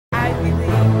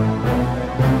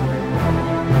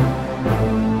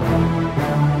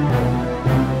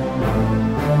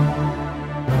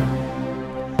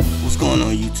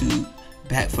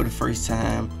for the first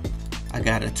time, I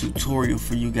got a tutorial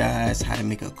for you guys how to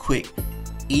make a quick,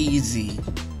 easy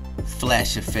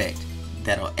flash effect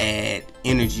that'll add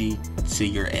energy to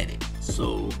your edit.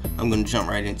 So I'm gonna jump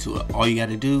right into it. All you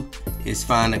gotta do is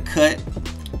find a cut.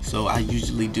 So I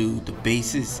usually do the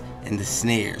basses and the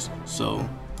snares. So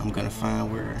I'm gonna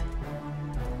find where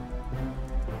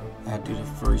I do the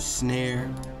first snare,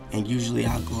 and usually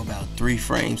I'll go about 3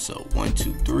 frames. So 1,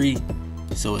 2, 3.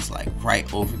 So it's like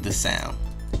right over the sound.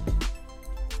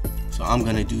 So I'm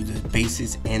gonna do the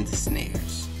basses and the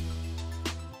snares.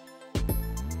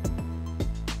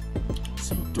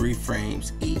 So 3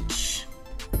 frames each.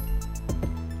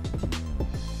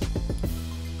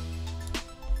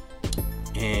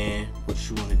 And what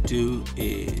you want to do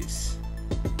is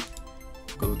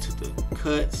go to the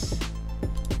cuts.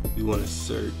 You want to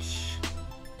search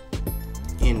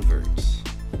inverts.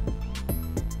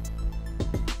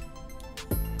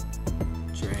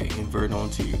 Drag invert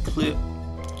onto your clip.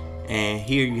 And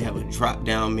here you have a drop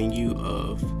down menu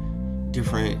of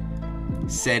different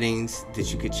settings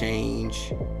that you could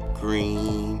change.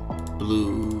 Green,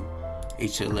 blue,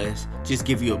 HLS. Just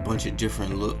give you a bunch of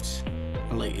different looks.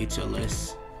 I like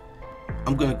HLS.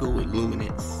 I'm gonna go with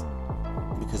luminance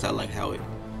because I like how it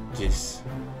just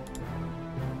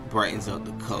brightens up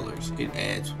the colors. It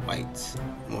adds whites,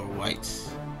 more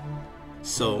whites.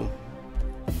 So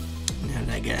now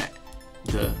that I got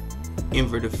the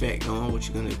invert effect on, what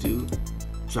you're gonna do,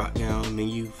 drop down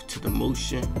menu to the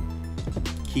motion,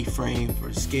 keyframe for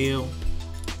the scale.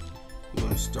 You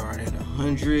wanna start at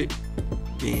 100,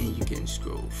 then you can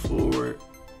scroll forward,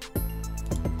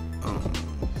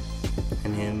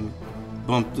 and then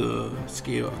bump the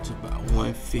scale up to about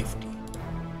 150.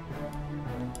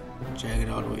 Drag it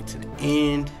all the way to the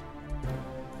end.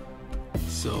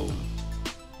 So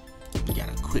you got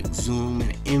a quick zoom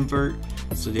and an invert.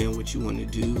 So then what you want to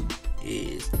do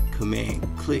is command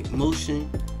click motion,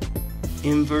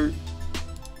 invert,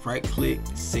 right click,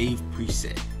 save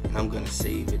preset. And I'm gonna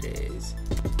save it as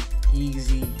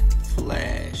easy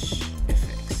flash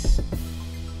effects.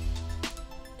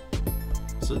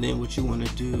 So then what you want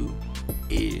to do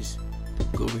is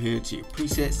go over here to your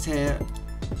presets tab,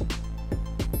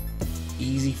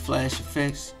 easy flash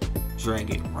effects, drag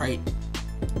it right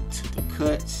to the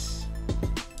cuts,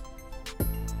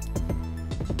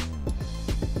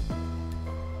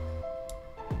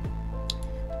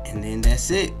 and then that's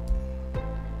it.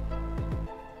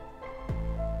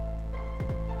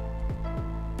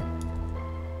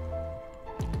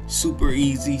 Super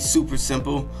easy, super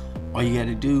simple. All you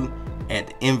gotta do, add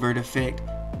the invert effect,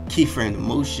 keyframe the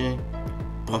motion,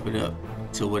 bump it up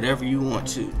to whatever you want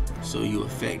to. So you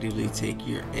effectively take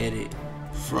your edit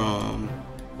from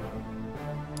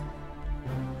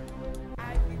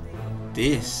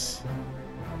this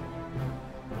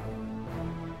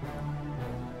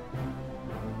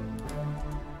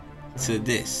to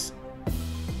this.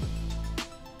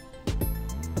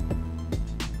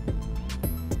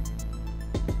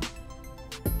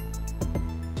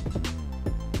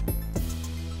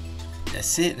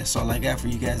 That's it. That's all I got for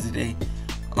you guys today.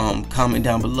 Comment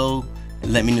down below.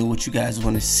 Let me know what you guys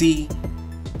want to see.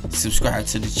 Subscribe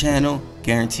to the channel.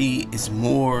 Guaranteed it's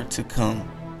more to come.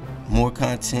 More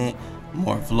content,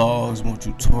 more vlogs, more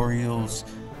tutorials.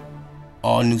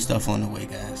 All new stuff on the way,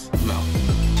 guys. I'm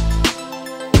out.